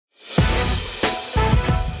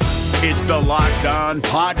It's the Locked On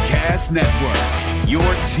Podcast Network, your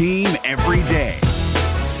team every day.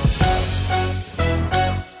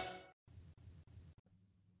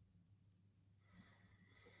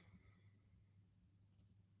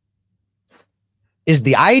 Is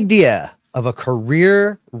the idea of a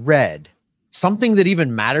career Red something that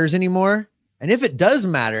even matters anymore? And if it does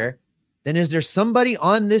matter, then is there somebody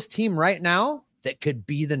on this team right now that could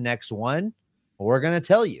be the next one? Well, we're going to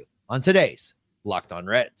tell you on today's Locked On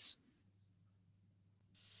Reds.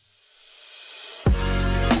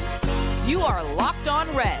 You are Locked On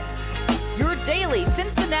Reds, your daily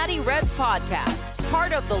Cincinnati Reds podcast,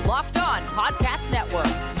 part of the Locked On Podcast Network,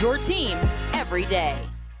 your team every day.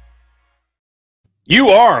 You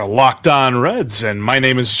are Locked On Reds, and my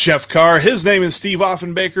name is Jeff Carr. His name is Steve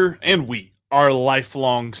Offenbaker, and we are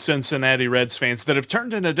lifelong Cincinnati Reds fans that have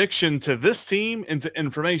turned an addiction to this team into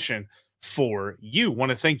information for you.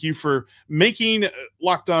 Want to thank you for making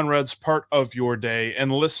Locked On Reds part of your day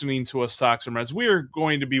and listening to us talk some Reds. We are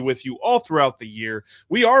going to be with you all throughout the year.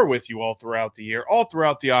 We are with you all throughout the year, all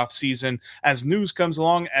throughout the offseason. As news comes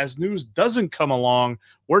along, as news doesn't come along,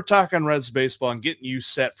 we're talking Reds baseball and getting you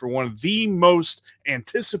set for one of the most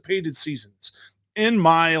anticipated seasons in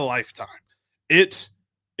my lifetime. It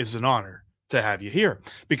is an honor to have you here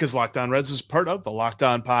because Locked On Reds is part of the Locked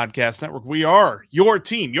On Podcast Network. We are your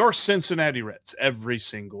team, your Cincinnati Reds, every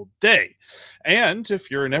single day. And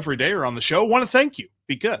if you're an everydayer on the show, I want to thank you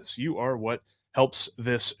because you are what helps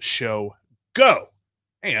this show go.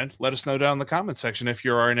 And let us know down in the comments section if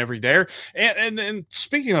you are an everydayer. And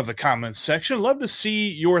speaking of the comments section, I'd love to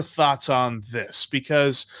see your thoughts on this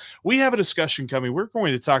because we have a discussion coming. We're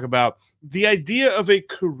going to talk about the idea of a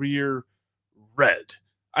career Red.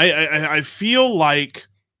 I feel like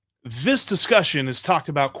this discussion is talked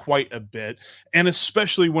about quite a bit, and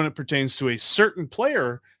especially when it pertains to a certain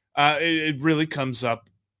player, it really comes up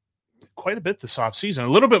quite a bit this offseason, a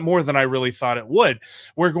little bit more than I really thought it would.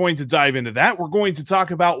 We're going to dive into that. We're going to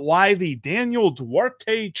talk about why the Daniel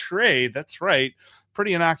Duarte trade, that's right,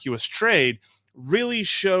 pretty innocuous trade, really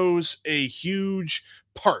shows a huge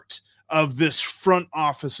part of this front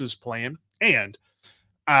office's plan, and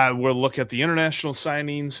we'll look at the international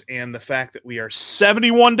signings and the fact that we are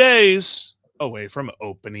 71 days away from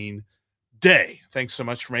opening day. Thanks so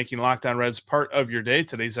much for making Locked On Reds part of your day.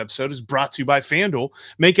 Today's episode is brought to you by FanDuel.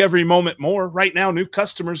 Make every moment more. Right now, new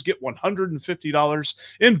customers get $150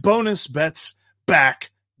 in bonus bets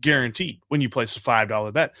back guaranteed when you place a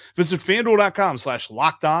 $5 bet. Visit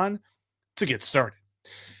FanDuel.com/LockedOn to get started.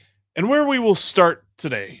 And where we will start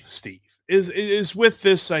today, Steve, is with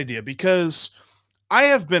this idea because I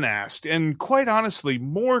have been asked, and quite honestly,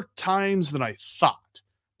 more times than I thought,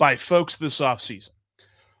 by folks this offseason,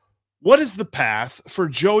 what is the path for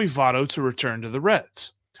Joey Votto to return to the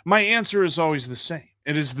Reds? My answer is always the same.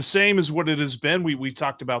 It is the same as what it has been. We've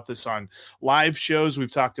talked about this on live shows. We've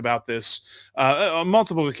talked about this on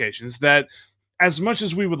multiple occasions, that as much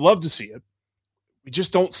as we would love to see it, we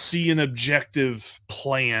just don't see an objective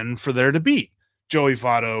plan for there to be Joey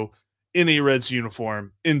Votto in a Reds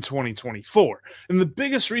uniform in 2024. And the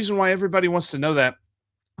biggest reason why everybody wants to know that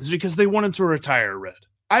is because they want him to retire Red.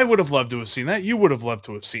 I would have loved to have seen that. You would have loved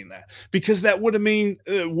to have seen that because that would have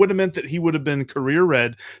meant that he would have been career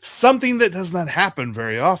Red, something that does not happen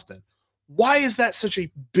very often. Why is that such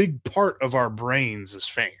a big part of our brains as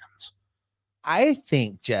fans? I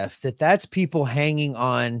think, Jeff, that's people hanging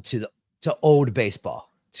on to old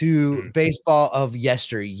baseball, to baseball of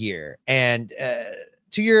yesteryear. And,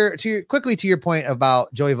 to your point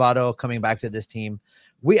about Joey Votto coming back to this team,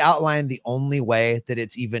 we outlined the only way that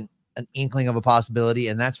it's even an inkling of a possibility,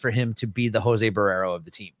 and that's for him to be the Jose Barrero of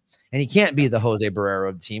the team. And he can't be the Jose Barrero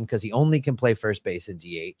of the team because he only can play first base and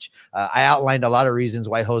DH. I outlined a lot of reasons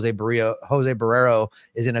why Jose Barrero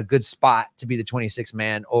is in a good spot to be the 26th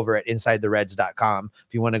man over at InsideTheReds.com.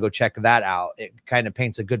 If you want to go check that out, it kind of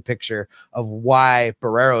paints a good picture of why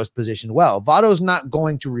Barrero is positioned well. Votto's not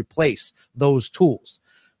going to replace those tools.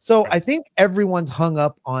 So I think everyone's hung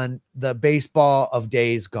up on the baseball of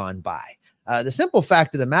days gone by. The simple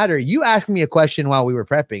fact of the matter, you asked me a question while we were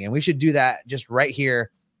prepping, and we should do that just right here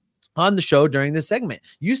on the show during this segment.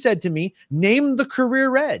 You said to me, name the career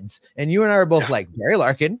Reds. And you and I are both like Barry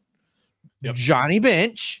Larkin, Johnny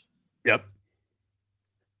Bench. Yep.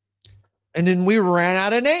 And then we ran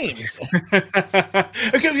out of names.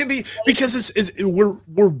 Okay, because we're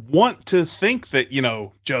want to think that, you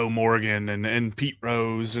know, Joe Morgan and Pete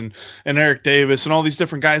Rose and Eric Davis and all these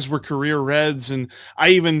different guys were career Reds. And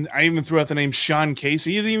I even threw out the name Sean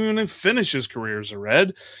Casey. He didn't even finish his career as a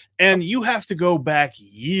Red. And you have to go back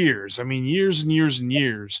years. I mean, years and years and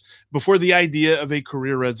years before the idea of a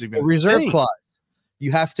career Reds even a reserve clause.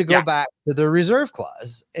 You have to go back to the reserve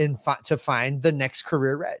clause and to find the next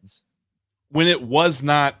career Reds. When it was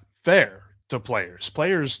not fair to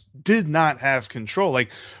players did not have control.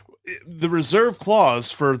 Like the reserve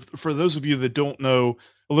clause, for those of you that don't know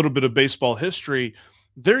a little bit of baseball history,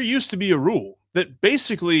 there used to be a rule that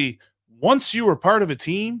basically once you were part of a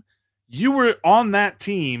team, you were on that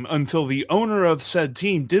team until the owner of said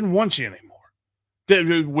team didn't want you anymore.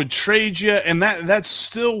 That would trade you, and that's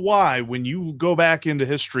still why when you go back into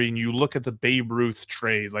history and you look at the Babe Ruth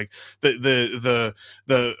trade, like the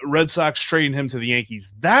Red Sox trading him to the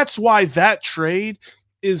Yankees, that's why that trade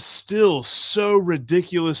is still so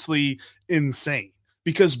ridiculously insane,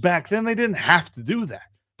 because back then they didn't have to do that.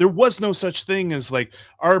 There was no such thing as like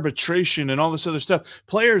arbitration and all this other stuff.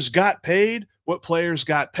 Players got paid what players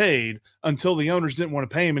got paid until the owners didn't want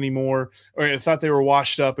to pay them anymore, or thought they were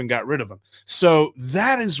washed up and got rid of them. So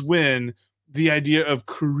that is when the idea of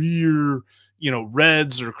career,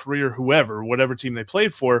 Reds or career whoever, whatever team they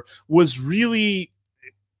played for, was really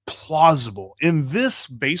plausible. In this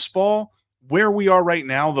baseball, where we are right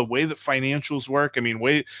now, the way that financials work,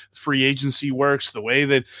 way free agency works, the way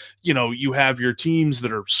that, you have your teams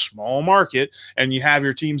that are small market and you have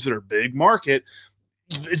your teams that are big market,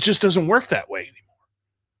 it just doesn't work that way anymore.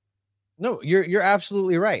 No, you're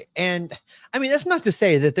absolutely right. And that's not to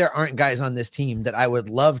say that there aren't guys on this team that I would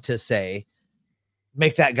love to say,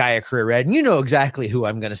 make that guy a career Red. And you know exactly who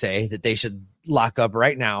I'm going to say that they should lock up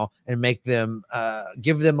right now and make them,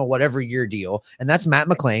 give them a whatever year deal. And that's Matt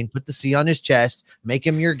McClain. Put the C on his chest, make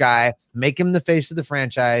him your guy, make him the face of the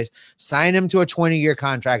franchise, sign him to a 20-year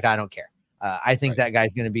contract. I don't care. I think that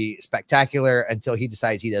guy's going to be spectacular until he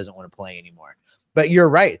decides he doesn't want to play anymore. But you're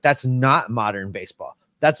right. That's not modern baseball.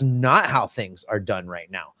 That's not how things are done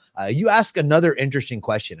right now. You ask another interesting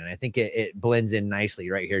question, and I think it blends in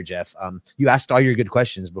nicely right here, Jeff. You asked all your good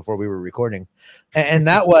questions before we were recording, and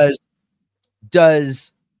that was,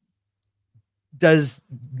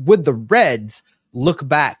 would the Reds look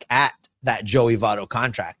back at that Joey Votto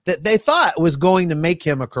contract that they thought was going to make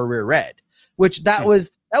him a career Red, which that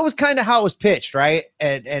was kind of how it was pitched, right?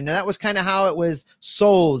 And that was kind of how it was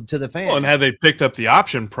sold to the fans. Well, and had they picked up the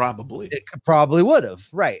option, probably it probably would have,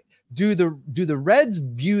 right? Do the Reds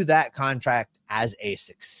view that contract as a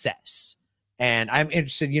success? And I'm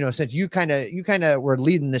interested, since you kind of were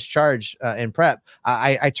leading this charge in prep,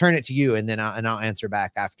 I turn it to you, and then I'll answer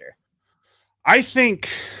back after. I think,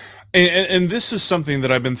 and this is something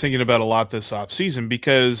that I've been thinking about a lot this offseason,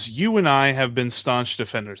 because you and I have been staunch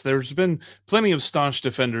defenders. There's been plenty of staunch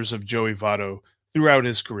defenders of Joey Votto throughout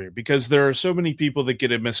his career, because there are so many people that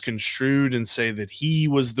get it misconstrued and say that he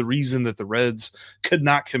was the reason that the Reds could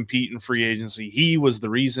not compete in free agency. He was the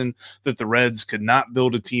reason that the Reds could not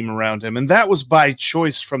build a team around him. And that was by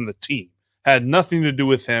choice from the team. Had nothing to do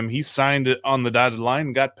with him. He signed it on the dotted line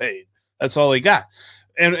and got paid. That's all he got.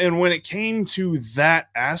 And when it came to that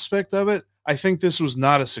aspect of it, I think this was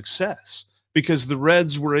not a success, because the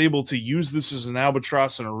Reds were able to use this as an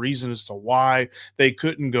albatross and a reason as to why they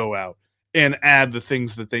couldn't go out and add the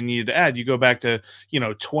things that they needed to add. You go back to,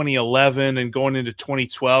 2011 and going into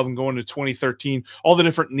 2012 and going to 2013, all the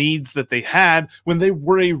different needs that they had when they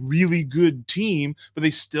were a really good team, but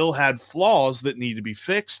they still had flaws that need to be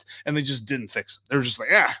fixed, and they just didn't fix it. They were just like,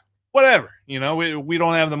 whatever, we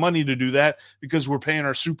don't have the money to do that because we're paying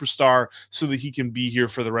our superstar so that he can be here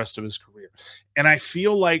for the rest of his career. And I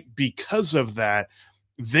feel like because of that,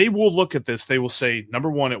 they will look at this. They will say,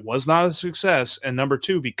 number one, it was not a success. And number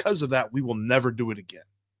two, because of that, we will never do it again.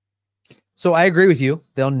 So I agree with you.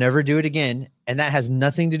 They'll never do it again. And that has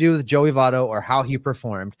nothing to do with Joey Votto or how he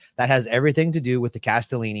performed. That has everything to do with the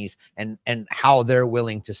Castellinis and how they're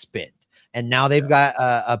willing to spend. And now they've got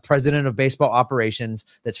a president of baseball operations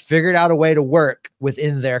that's figured out a way to work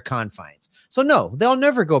within their confines. So no, they'll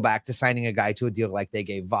never go back to signing a guy to a deal like they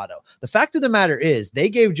gave Votto. The fact of the matter is they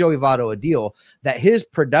gave Joey Votto a deal that his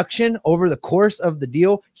production over the course of the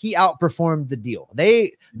deal, he outperformed the deal.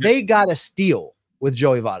 They got a steal with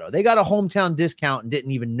Joey Votto. They got a hometown discount and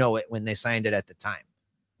didn't even know it when they signed it at the time.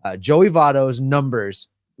 Joey Votto's numbers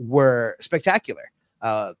were spectacular.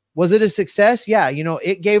 Was it a success? Yeah.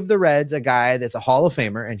 It gave the Reds a guy that's a Hall of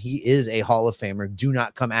Famer, and he is a Hall of Famer. Do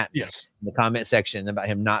not come at me in the comment section about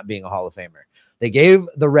him not being a Hall of Famer. They gave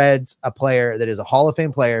the Reds a player that is a Hall of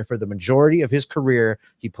Fame player for the majority of his career.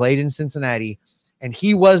 He played in Cincinnati, and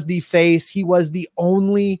he was the face. He was the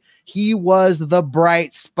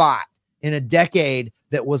bright spot in a decade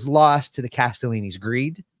that was lost to the Castellinis'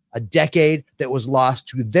 greed, a decade that was lost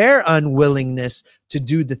to their unwillingness to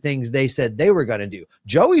do the things they said they were going to do.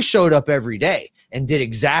 Joey showed up every day and did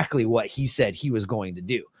exactly what he said he was going to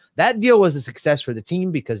do. That deal was a success for the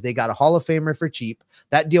team because they got a Hall of Famer for cheap.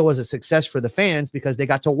 That deal was a success for the fans because they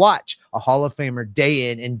got to watch a Hall of Famer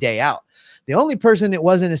day in and day out. The only person it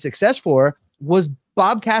wasn't a success for was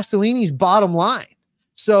Bob Castellini's bottom line.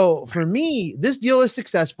 So for me, this deal is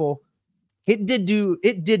successful. It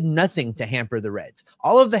did nothing to hamper the Reds.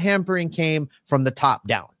 All of the hampering came from the top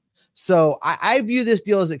down. So I view this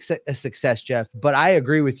deal as a success, Jeff, but I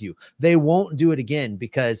agree with you. They won't do it again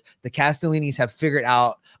because the Castellinis have figured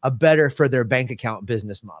out a better for their bank account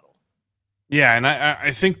business model. Yeah, and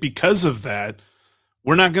I think because of that,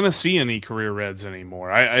 we're not going to see any career Reds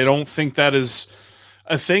anymore. I don't think that is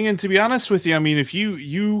a thing. And to be honest with you, I mean, if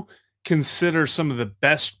you consider some of the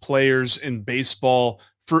best players in baseball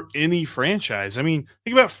for any franchise, I mean,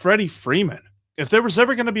 think about Freddie Freeman. If there was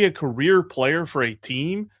ever going to be a career player for a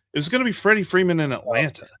team, it was going to be Freddie Freeman in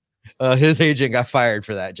Atlanta. His agent got fired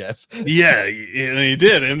for that, Jeff. Yeah, and he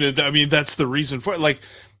did. And I mean, that's the reason for it. Like,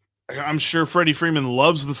 I'm sure Freddie Freeman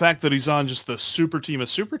loves the fact that he's on just the super team of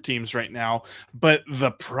super teams right now, but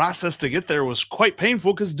the process to get there was quite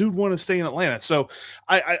painful because dude wanted to stay in Atlanta. So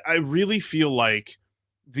I really feel like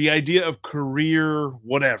the idea of career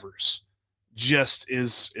whatevers just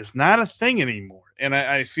is not a thing anymore. And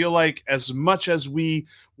I feel like as much as we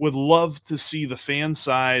would love to see the fan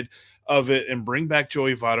side of it and bring back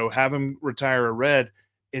Joey Votto, have him retire a Red,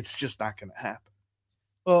 it's just not going to happen.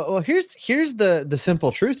 Well, here's the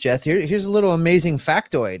simple truth, Jeff. Here's a little amazing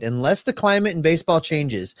factoid. Unless the climate in baseball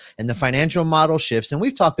changes and the financial model shifts, and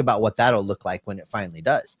we've talked about what that'll look like when it finally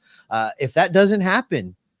does. If that doesn't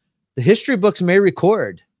happen, the history books may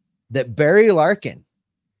record that Barry Larkin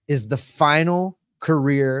is the final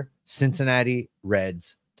career Cincinnati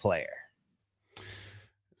Reds player.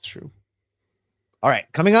 That's true. All right,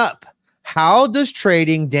 coming up, how does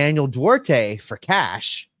trading Daniel Duarte for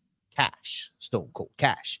cash, stone cold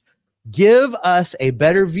cash, give us a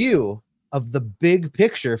better view of the big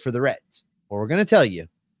picture for the Reds? Well, we're going to tell you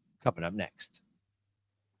coming up next.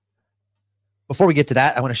 Before we get to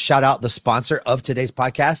that, I want to shout out the sponsor of today's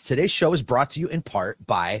podcast. Today's show is brought to you in part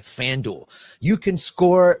by FanDuel. You can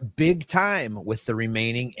score big time with the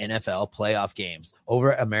remaining NFL playoff games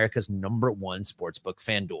over America's #1 sportsbook,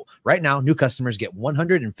 FanDuel. Right now, new customers get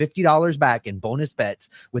 $150 back in bonus bets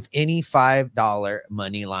with any $5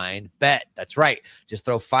 money line bet. That's right. Just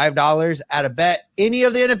throw $5 at a bet, any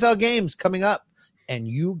of the NFL games coming up, and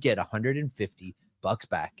you get $150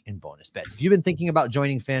 back in bonus bets. If you've been thinking about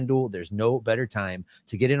joining FanDuel, there's no better time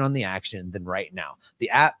to get in on the action than right now.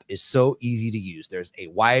 The app is so easy to use. There's a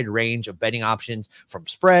wide range of betting options from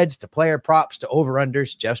spreads to player props to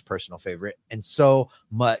over-unders, Jeff's personal favorite, and so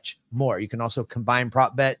much more. You can also combine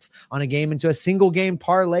prop bets on a game into a single game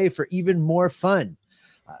parlay for even more fun.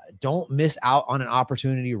 Don't miss out on an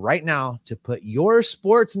opportunity right now to put your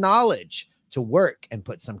sports knowledge to work and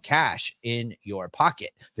put some cash in your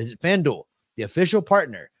pocket. Visit FanDuel, the official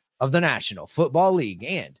partner of the National Football League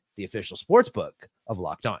and the official sportsbook of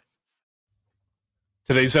Locked On.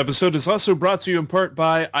 Today's episode is also brought to you in part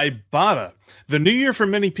by Ibotta. The new year for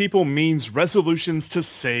many people means resolutions to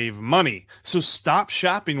save money. So stop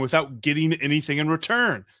shopping without getting anything in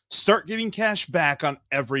return. Start getting cash back on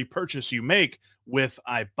every purchase you make with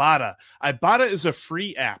Ibotta. Ibotta is a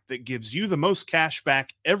free app that gives you the most cash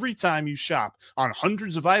back every time you shop on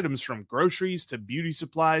hundreds of items, from groceries to beauty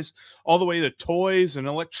supplies, all the way to toys and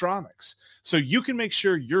electronics. So you can make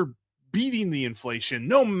sure you're beating the inflation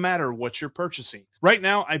no matter what you're purchasing. Right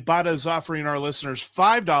now, Ibotta is offering our listeners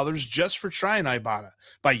 $5 just for trying Ibotta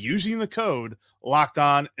by using the code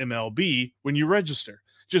LOCKEDONMLB when you register.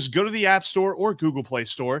 Just go to the App Store or Google Play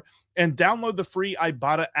Store and download the free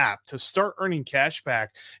Ibotta app to start earning cash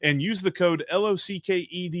back and use the code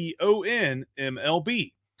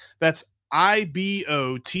LOCKEDONMLB. That's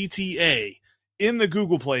IBOTTA in the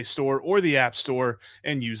Google Play Store or the App Store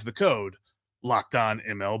and use the code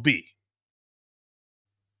LOCKEDONMLB.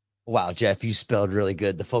 Wow, Jeff, you spelled really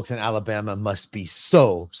good. The folks in Alabama must be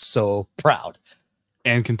so proud.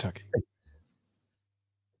 And Kentucky.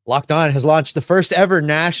 Locked On has launched the first ever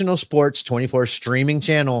national sports 24 streaming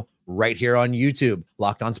channel right here on YouTube.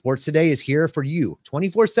 Locked On Sports Today is here for you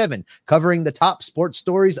 24/7, covering the top sports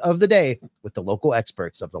stories of the day with the local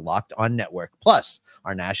experts of the Locked On Network, plus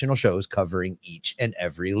our national shows covering each and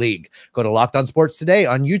every league. Go to Locked On Sports Today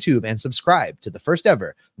on YouTube and subscribe to the first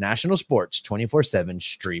ever national sports 24/7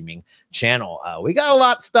 streaming channel. We got a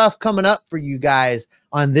lot of stuff coming up for you guys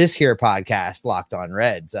on this here podcast, Locked On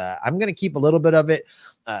Reds. I'm going to keep a little bit of it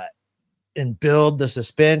and build the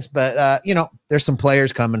suspense, but there's some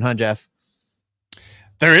players coming, huh, Jeff?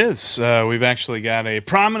 There is. We've actually got a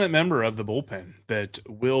prominent member of the bullpen that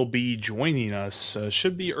will be joining us.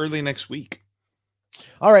 Should be early next week.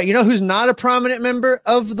 All right, you know who's not a prominent member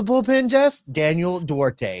of the bullpen, Jeff? Daniel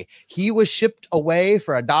Duarte. He was shipped away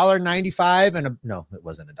for $1.95 and no, it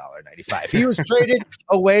wasn't $1.95. He was traded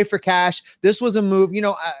away for cash. This was a move,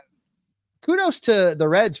 kudos to the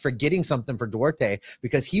Reds for getting something for Duarte,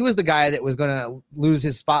 because he was the guy that was going to lose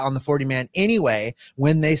his spot on the 40-man anyway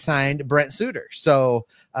when they signed Brent Suter. So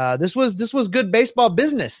this was good baseball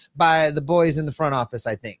business by the boys in the front office,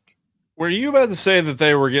 I think. Were you about to say that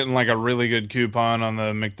they were getting like a really good coupon on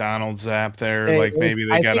the McDonald's app there? Maybe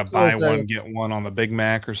they got to buy one, get one on the Big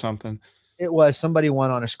Mac or something? It was somebody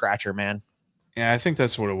won on a scratcher, man. Yeah, I think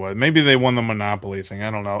that's what it was. Maybe they won the Monopoly thing.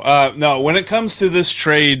 I don't know. No, when it comes to this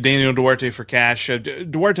trade, Daniel Duarte for cash,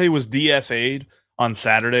 Duarte was DFA'd on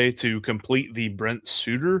Saturday to complete the Brent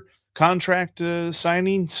Suter contract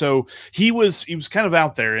signing. So he was kind of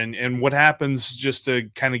out there. And what happens, just to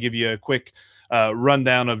kind of give you a quick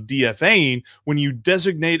rundown of DFAing, when you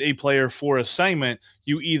designate a player for assignment,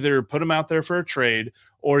 you either put them out there for a trade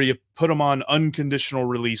or you put them on unconditional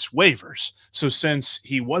release waivers. So since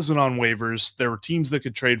he wasn't on waivers, there were teams that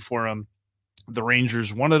could trade for him. The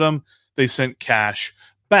Rangers wanted him. They sent Cash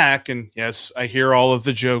back. And yes, I hear all of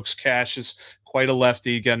the jokes. Cash is quite a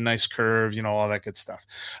lefty, got a nice curve, all that good stuff.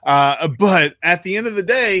 But at the end of the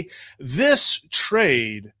day, this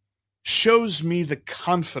trade shows me the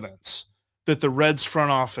confidence that the Reds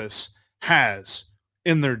front office has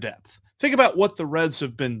in their depth. Think about what the Reds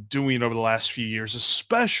have been doing over the last few years,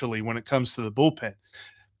 especially when it comes to the bullpen.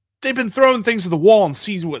 They've been throwing things at the wall and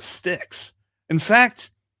seeing what sticks. In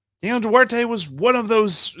fact, Daniel Duarte was one of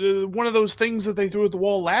those things that they threw at the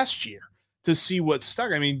wall last year to see what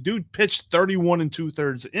stuck. I mean, dude pitched 31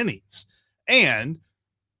 2/3 innings.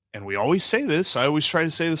 And we always say this, I always try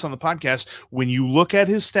to say this on the podcast, when you look at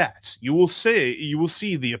his stats, you will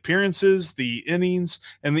see the appearances, the innings,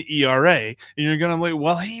 and the ERA, and you're going to like,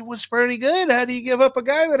 well, he was pretty good. How do you give up a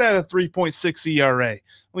guy that had a 3.6 ERA? Let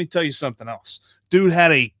me tell you something else. Dude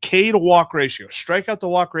had a K to walk ratio, strikeout to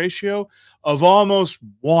walk ratio of almost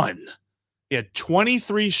 1. He had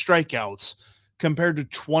 23 strikeouts compared to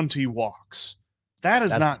 20 walks.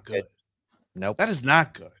 That's not good. Nope. That is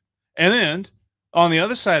not good. And then on the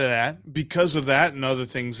other side of that, because of that and other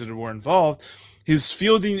things that were involved, his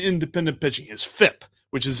fielding independent pitching, his FIP,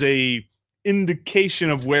 which is a indication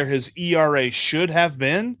of where his ERA should have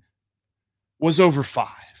been, was over 5.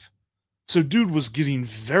 So dude was getting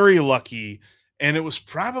very lucky, and it was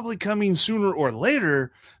probably coming sooner or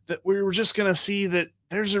later that we were just going to see that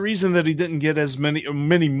there's a reason that he didn't get as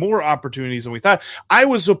many more opportunities than we thought. I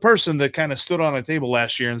was a person that kind of stood on a table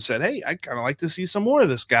last year and said, hey, I kind of like to see some more of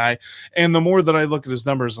this guy. And the more that I look at his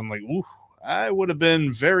numbers, I'm like, ooh, I would have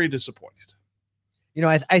been very disappointed.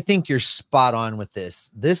 I think you're spot on with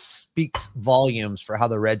this. This speaks volumes for how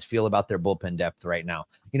the Reds feel about their bullpen depth right now.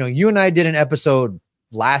 You and I did an episode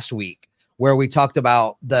last week where we talked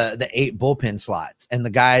about the 8 bullpen slots and the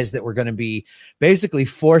guys that were going to be basically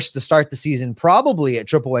forced to start the season probably at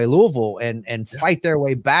AAA Louisville and fight their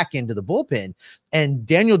way back into the bullpen. And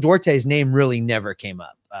Daniel Duarte's name really never came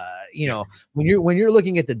up. When you're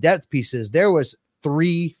looking at the depth pieces, there was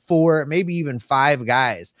 3, 4, maybe even 5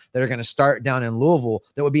 guys that are going to start down in Louisville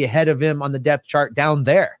that would be ahead of him on the depth chart down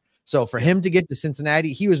there. So for him to get to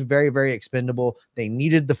Cincinnati, he was very, very expendable. They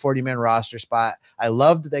needed the 40-man roster spot. I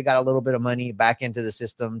loved that they got a little bit of money back into the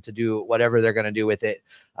system to do whatever they're going to do with it.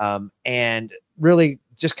 And really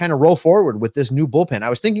just kind of roll forward with this new bullpen. I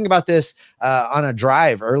was thinking about this on a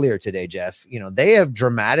drive earlier today, Jeff. They have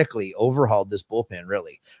dramatically overhauled this bullpen,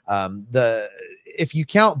 really. If you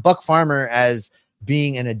count Buck Farmer as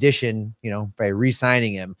being an addition, by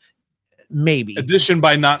re-signing him, maybe. Addition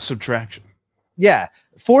by not subtraction. Yeah,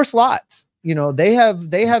 4 slots. They have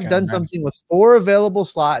done something with 4 available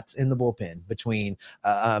slots in the bullpen between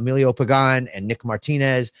Emilio Pagan and Nick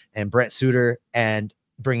Martinez and Brent Suter and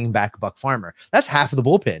bringing back Buck Farmer. That's half of the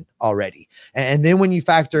bullpen already. And then when you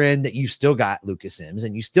factor in that you still got Lucas Sims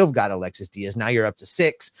and you still got Alexis Diaz, now you're up to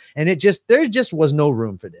 6. And there just was no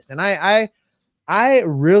room for this. And I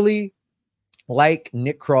really like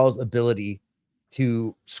Nick Krall's ability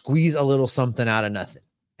to squeeze a little something out of nothing.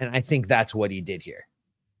 And I think that's what he did here.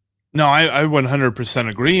 No, I 100%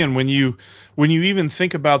 agree. And when you even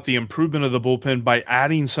think about the improvement of the bullpen by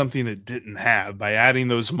adding something it didn't have, by adding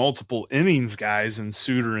those multiple innings guys in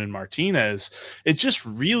Suter and Martinez, it just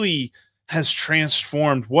really has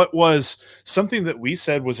transformed what was something that we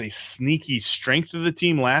said was a sneaky strength of the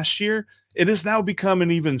team last year. It has now become an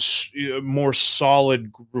even more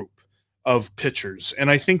solid group of pitchers.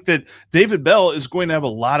 And I think that David Bell is going to have a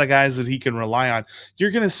lot of guys that he can rely on.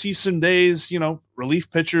 You're going to see some days,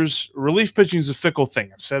 relief pitching is a fickle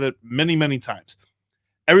thing. I've said it many, many times.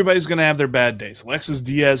 Everybody's going to have their bad days. Alexis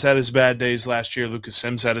Diaz had his bad days last year. Lucas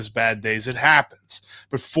Sims had his bad days. It happens.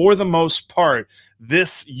 But for the most part,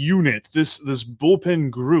 this unit, this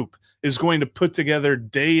bullpen group is going to put together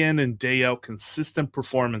day in and day out consistent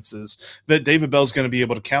performances that David Bell's going to be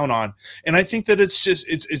able to count on. And I think that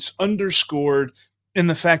it's underscored in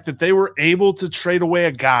the fact that they were able to trade away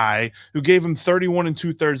a guy who gave him 31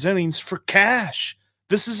 2/3 innings for cash.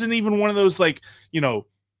 This isn't even one of those like, or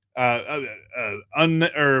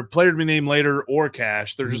player to be named later or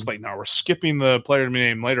cash. They're just like, no, we're skipping the player to be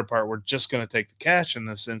named later part. We're just going to take the cash in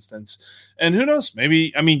this instance. And who knows?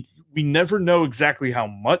 Maybe, we never know exactly how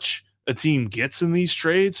much a team gets in these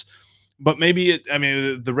trades, but maybe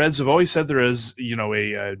the Reds have always said there is,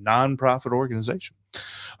 a non-profit organization.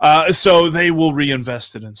 So they will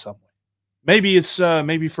reinvest it in some way. Maybe it's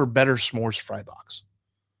maybe for better s'mores fry box.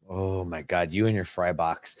 Oh my God, you and your fry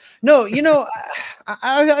box. No,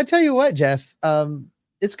 I tell you what, Jeff,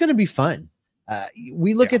 it's going to be fun.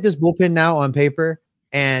 We look at this bullpen now on paper,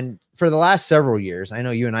 and for the last several years, I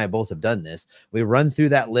know you and I both have done this. We run through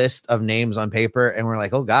that list of names on paper and we're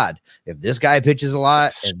like, oh God, if this guy pitches a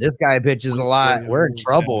lot and this guy pitches a lot, we're in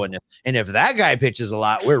trouble. And if that guy pitches a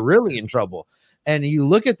lot, we're really in trouble. And you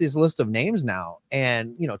look at this list of names now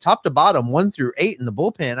and, top to bottom, 1 through 8 in the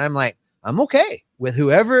bullpen, I'm like, I'm okay with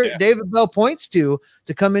whoever David Bell points to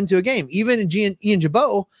come into a game, even in Ian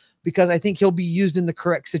Jabot, because I think he'll be used in the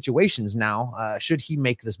correct situations now, should he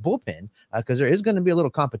make this bullpen, because there is going to be a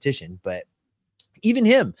little competition. But even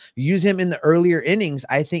him, use him in the earlier innings,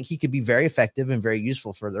 I think he could be very effective and very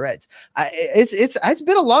useful for the Reds. It's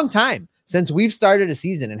been a long time since we've started a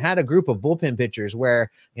season and had a group of bullpen pitchers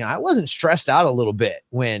where, I wasn't stressed out a little bit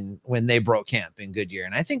when they broke camp in Goodyear.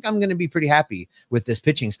 And I think I'm going to be pretty happy with this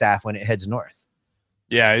pitching staff when it heads north.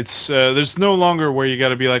 Yeah, it's there's no longer where you got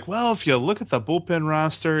to be like, well, if you look at the bullpen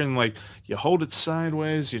roster and like you hold it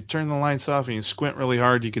sideways, you turn the lights off and you squint really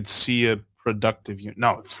hard, you could see a productive unit.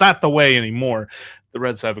 No, it's not the way anymore. The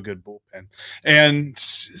Reds have a good bullpen. And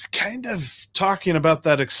it's kind of talking about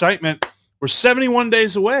that excitement. We're 71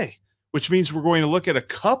 days away, which means we're going to look at a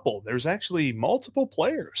couple. There's actually multiple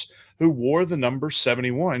players who wore the number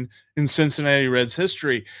 71 in Cincinnati Reds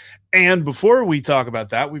history. And before we talk about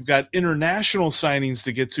that, we've got international signings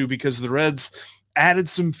to get to because the Reds added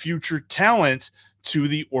some future talent to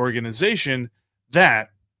the organization.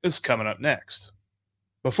 That is coming up next.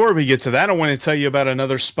 Before we get to that, I want to tell you about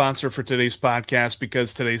another sponsor for today's podcast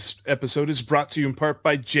because today's episode is brought to you in part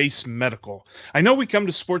by Jace Medical. I know we come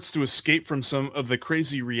to sports to escape from some of the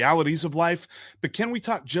crazy realities of life, but can we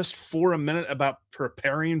talk just for a minute about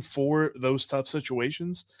preparing for those tough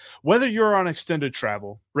situations? Whether you're on extended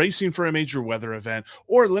travel, bracing for a major weather event,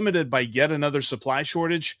 or limited by yet another supply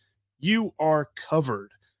shortage, you are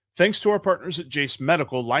covered. Thanks to our partners at Jace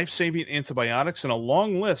Medical, life-saving antibiotics and a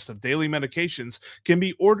long list of daily medications can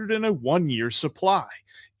be ordered in a 1-year supply,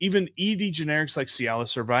 even ED generics like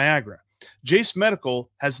Cialis or Viagra. Jace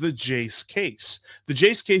Medical has the Jace Case. The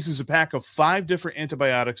Jace Case is a pack of 5 different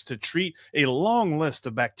antibiotics to treat a long list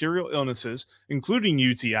of bacterial illnesses, including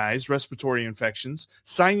UTIs, respiratory infections,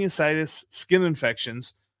 sinusitis, skin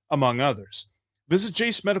infections, among others. Visit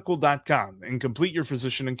jacemedical.com and complete your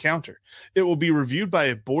physician encounter. It will be reviewed by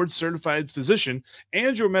a board-certified physician,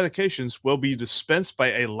 and your medications will be dispensed by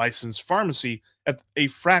a licensed pharmacy at a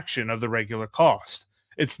fraction of the regular cost.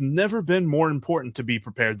 It's never been more important to be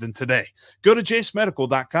prepared than today. Go to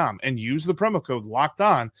jacemedical.com and use the promo code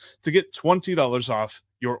LOCKEDON to get $20 off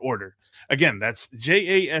your order. Again, that's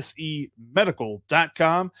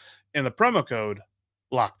jasemedical.com and the promo code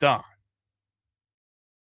LOCKEDON.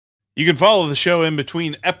 You can follow the show in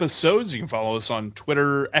between episodes. You can follow us on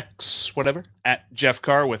Twitter, X, whatever, at Jeff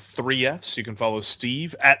Carr with 3 Fs. You can follow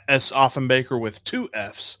Steve at S. Offenbaker with 2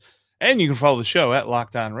 Fs. And you can follow the show at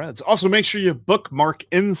Locked On Reds. Also, make sure you bookmark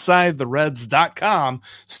InsideTheReds.com.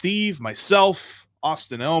 Steve, myself,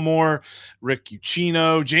 Austin Elmore, Rick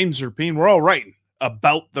Uccino, James Rapine, we're all writing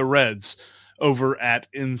about the Reds over at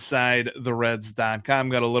InsideTheReds.com.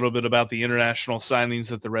 Got a little bit about the international signings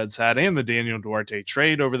that the Reds had and the Daniel Duarte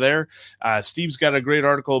trade over there. Steve's got a great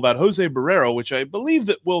article about Jose Barrero, which I believe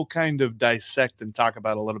that we'll kind of dissect and talk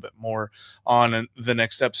about a little bit more on the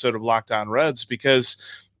next episode of Locked On Reds because,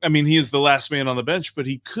 he is the last man on the bench, but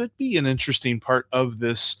he could be an interesting part of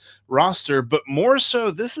this roster. But more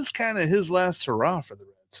so, this is kind of his last hurrah for the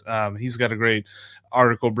Reds. He's got a great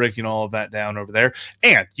article breaking all of that down over there.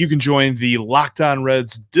 And you can join the Locked On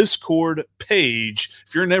Reds Discord page.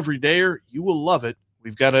 If you're an everydayer, you will love it.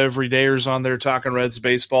 We've got everydayers on there talking Reds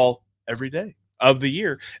baseball every day of the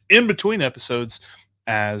year in between episodes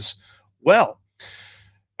as well.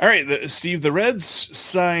 All right, Steve, the Reds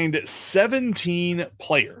signed 17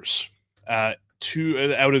 players out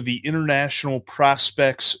of the international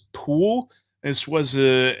prospects pool. This was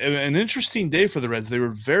an interesting day for the Reds. They were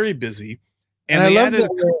very busy. And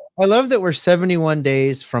I love that we're 71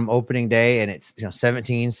 days from opening day, and it's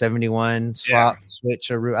 17, 71 swap, switch,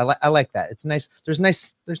 or I like that. It's nice. There's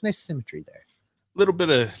nice symmetry there. Little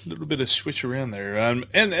bit of switch around there.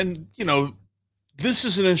 And this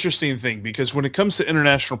is an interesting thing because when it comes to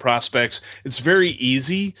international prospects, it's very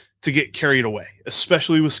easy to get carried away,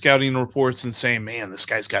 especially with scouting reports and saying, man, this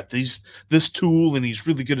guy's got this tool and he's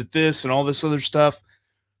really good at this and all this other stuff.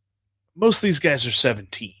 Most of these guys are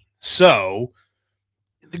 17. So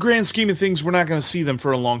in the grand scheme of things, we're not going to see them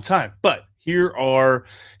for a long time. But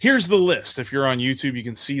here's the list. If you're on YouTube, you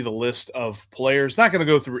can see the list of players. Not going to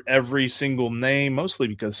go through every single name, mostly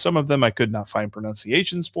because some of them I could not find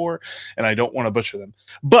pronunciations for, and I don't want to butcher them.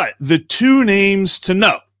 But the two names to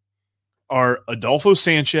know are Adolfo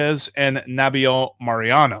Sanchez and Nabil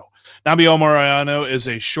Mariano. Nabil Mariano is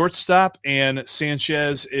a shortstop, and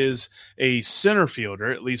Sanchez is a center fielder,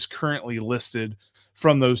 at least currently listed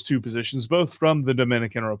from those two positions, both from the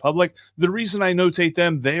Dominican Republic. The reason I notate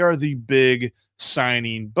them, they are the big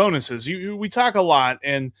signing bonuses. We talk a lot,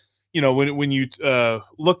 and when you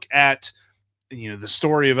look at the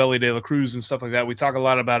story of Elly De La Cruz and stuff like that, we talk a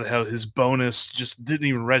lot about how his bonus just didn't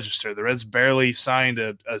even register. The Reds barely signed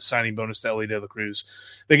a signing bonus to Elly De La Cruz.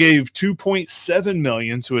 They gave $2.7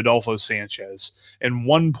 million to Adolfo Sanchez and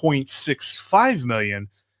 $1.65 million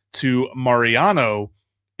to Mariano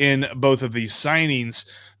in both of these signings.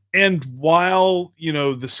 And while,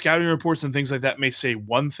 the scouting reports and things like that may say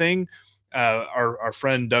one thing, our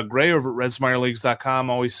friend Doug Gray over at RedsMinorLeagues.com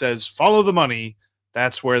always says, follow the money.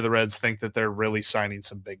 That's where the Reds think that they're really signing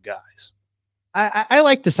some big guys. I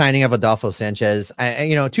like the signing of Adolfo Sanchez.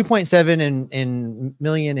 2.7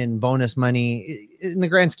 million in bonus money in the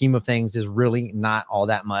grand scheme of things is really not all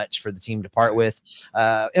that much for the team to part with.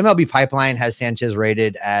 MLB Pipeline has Sanchez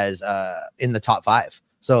rated as in the top 5.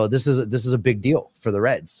 So this is a big deal for the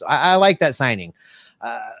Reds. So I like that signing.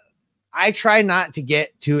 I try not to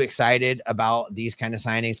get too excited about these kind of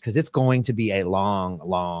signings because it's going to be a long,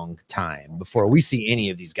 long time before we see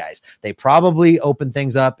any of these guys. They probably open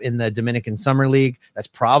things up in the Dominican Summer League. That's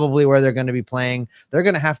probably where they're going to be playing. They're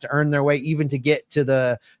going to have to earn their way even to get to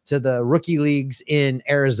the rookie leagues in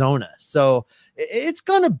Arizona. So it's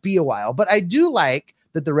going to be a while, but I do like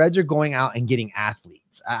that the Reds are going out and getting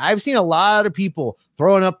athletes. I've seen a lot of people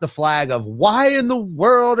throwing up the flag of why in the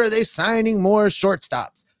world are they signing more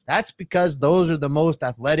shortstops? That's because those are the most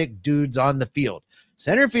athletic dudes on the field.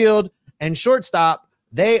 Center field and shortstop,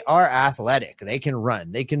 they are athletic. They can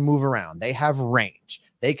run. They can move around. They have range.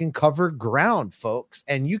 They can cover ground, folks,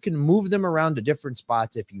 and you can move them around to different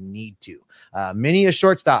spots if you need to. Many a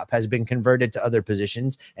shortstop has been converted to other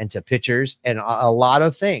positions and to pitchers and a lot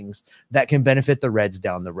of things that can benefit the Reds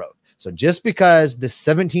down the road. So just because this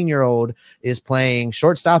 17-year-old is playing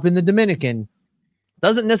shortstop in the Dominican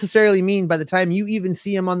doesn't necessarily mean by the time you even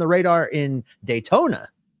see him on the radar in Daytona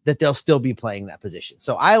that they'll still be playing that position.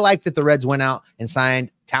 So I like that the Reds went out and signed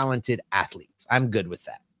talented athletes. I'm good with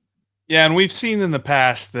that. Yeah, and we've seen in the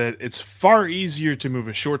past that it's far easier to move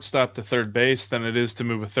a shortstop to third base than it is to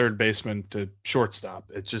move a third baseman to shortstop.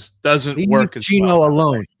 It just doesn't work as Gino well.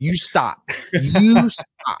 Alone. You stop. You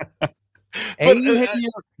stop.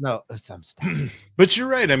 But you're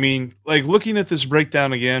right. I mean, like looking at this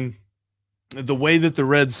breakdown again, the way that the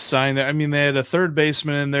Reds signed that, I mean, they had a third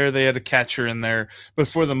baseman in there, they had a catcher in there, but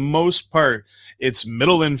for the most part, it's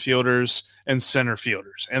middle infielders and center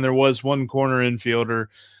fielders. And there was one corner infielder,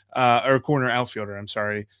 or corner outfielder, I'm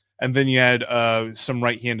sorry. And then you had some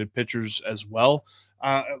right-handed pitchers as well.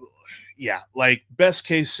 Yeah, like best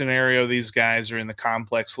case scenario, these guys are in the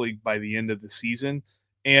complex league by the end of the season.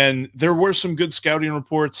 And there were some good scouting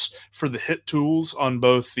reports for the hit tools on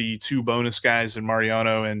both the two bonus guys in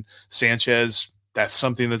Mariano and Sanchez. That's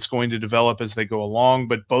something that's going to develop as they go along,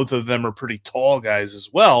 but both of them are pretty tall guys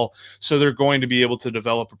as well. So they're going to be able to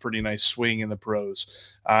develop a pretty nice swing in the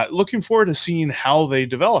pros. Looking forward to seeing how they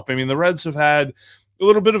develop. I mean, the Reds have had a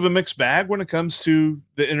little bit of a mixed bag when it comes to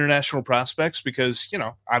the international prospects because,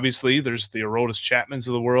 obviously there's the Aroldis Chapmans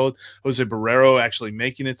of the world, Jose Barrero actually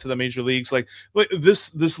making it to the major leagues. Like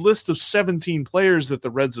this list of 17 players that the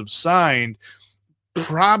Reds have signed,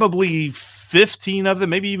 probably 15 of them,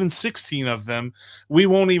 maybe even 16 of them, we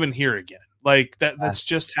won't even hear again. Like that's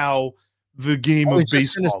just how the game of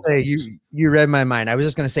baseball. You read my mind. I was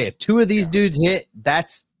just going to say, if two of these dudes hit,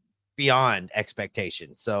 that's beyond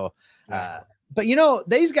expectation. So, But you know,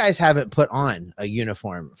 these guys haven't put on a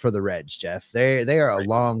uniform for the Reds, Jeff. They are a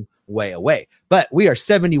long way away. But we are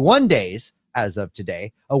 71 days as of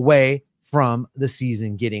today away from the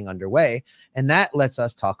season getting underway. And that lets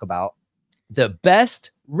us talk about the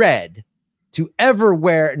best Red to ever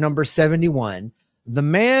wear number 71, the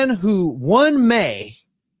man who 1 May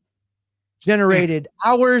generated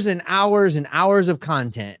hours and hours and hours of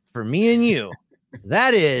content for me and you.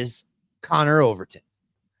 That is Connor Overton.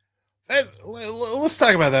 Let's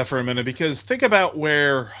talk about that for a minute, because think about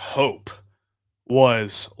where hope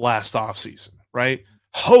was last offseason, right?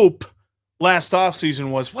 Hope last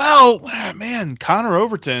offseason was, well, man, Connor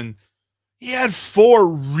Overton, he had 4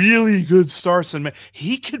 really good starts, and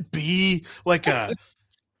he could be like a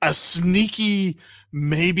sneaky,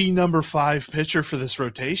 maybe number 5 pitcher for this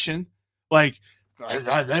rotation. Like,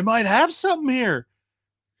 they might have something here.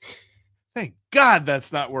 Thank God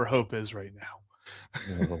that's not where hope is right now.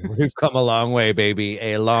 We've come a long way, baby.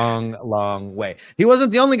 A long, long way. He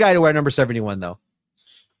wasn't the only guy to wear number 71, though.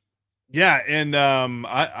 Yeah, and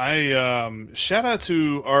I shout out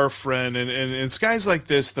to our friend, and it's guys like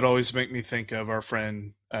this that always make me think of our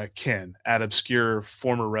friend Ken at Obscure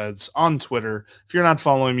Former Reds on Twitter. If you're not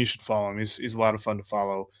following him, you should follow him. He's a lot of fun to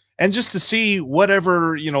follow. And just to see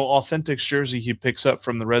whatever, authentic jersey he picks up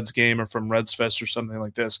from the Reds game or from Reds Fest or something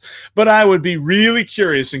like this. But I would be really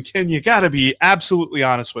curious, and Ken, you got to be absolutely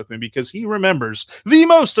honest with me, because he remembers the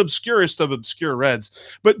most obscurest of obscure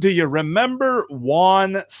Reds. But do you remember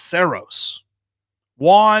Juan Ceros?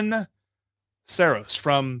 Juan Ceros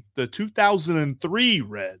from the 2003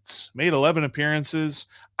 Reds. Made 11 appearances.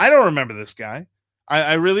 I don't remember this guy.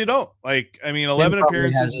 I really don't. 11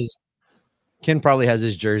 appearances. Ken probably has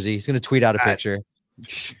his jersey. He's going to tweet out a picture.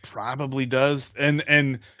 Probably does.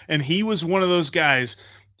 And he was one of those guys.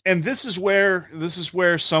 And this is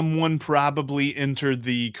where someone probably entered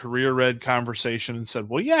the career Red conversation and said,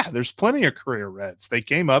 well, yeah, there's plenty of career Reds. They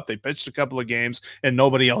came up, they pitched a couple of games, and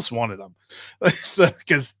nobody else wanted them.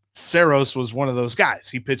 Because Ceros was one of those guys.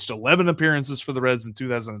 He pitched 11 appearances for the Reds in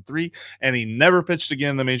 2003, and he never pitched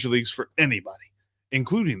again in the major leagues for anybody,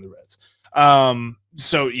 including the Reds.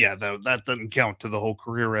 So yeah, that doesn't count to the whole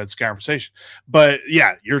career Reds conversation. But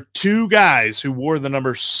yeah, you're 2 guys who wore the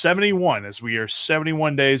number 71, as we are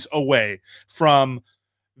 71 days away from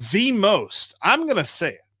the most, I'm going to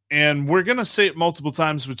say it, and we're going to say it multiple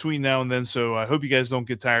times between now and then, so I hope you guys don't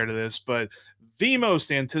get tired of this, but the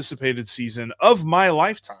most anticipated season of my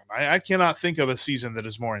lifetime. I cannot think of a season that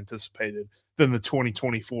is more anticipated than the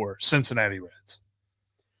 2024 Cincinnati Reds.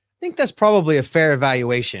 I think that's probably a fair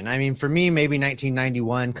evaluation. I mean, for me, maybe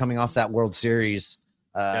 1991 coming off that World Series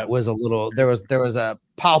was a little, there was a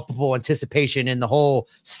palpable anticipation in the whole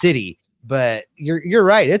city, but you're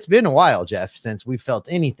right. It's been a while, Jeff, since we felt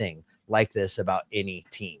anything like this about any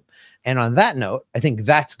team. And on that note, I think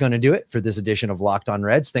that's going to do it for this edition of Locked On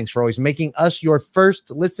Reds. Thanks for always making us your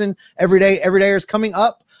first listen every day. Everydayers coming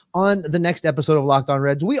up on the next episode of Locked On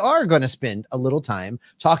Reds. We are going to spend a little time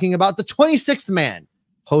talking about the 26th man,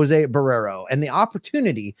 Jose Barrero, and the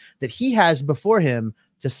opportunity that he has before him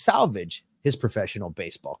to salvage his professional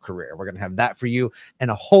baseball career. We're going to have that for you and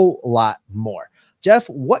a whole lot more. Jeff,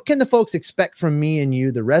 what can the folks expect from me and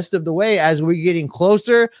you the rest of the way as we're getting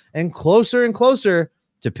closer and closer and closer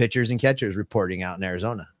to pitchers and catchers reporting out in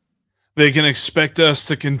Arizona? They can expect us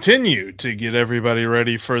to continue to get everybody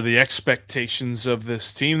ready for the expectations of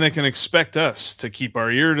this team. They can expect us to keep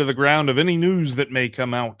our ear to the ground of any news that may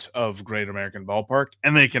come out of Great American Ballpark,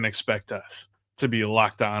 and they can expect us to be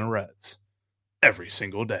Locked On Reds every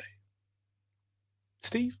single day.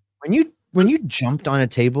 Steve? When you jumped on a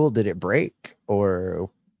table, did it break, or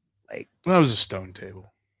like? That was a stone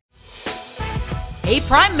table. Hey,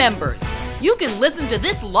 Prime members, you can listen to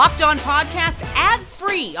this Locked On podcast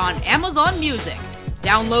ad-free on Amazon Music.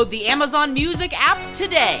 Download the Amazon Music app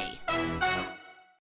today.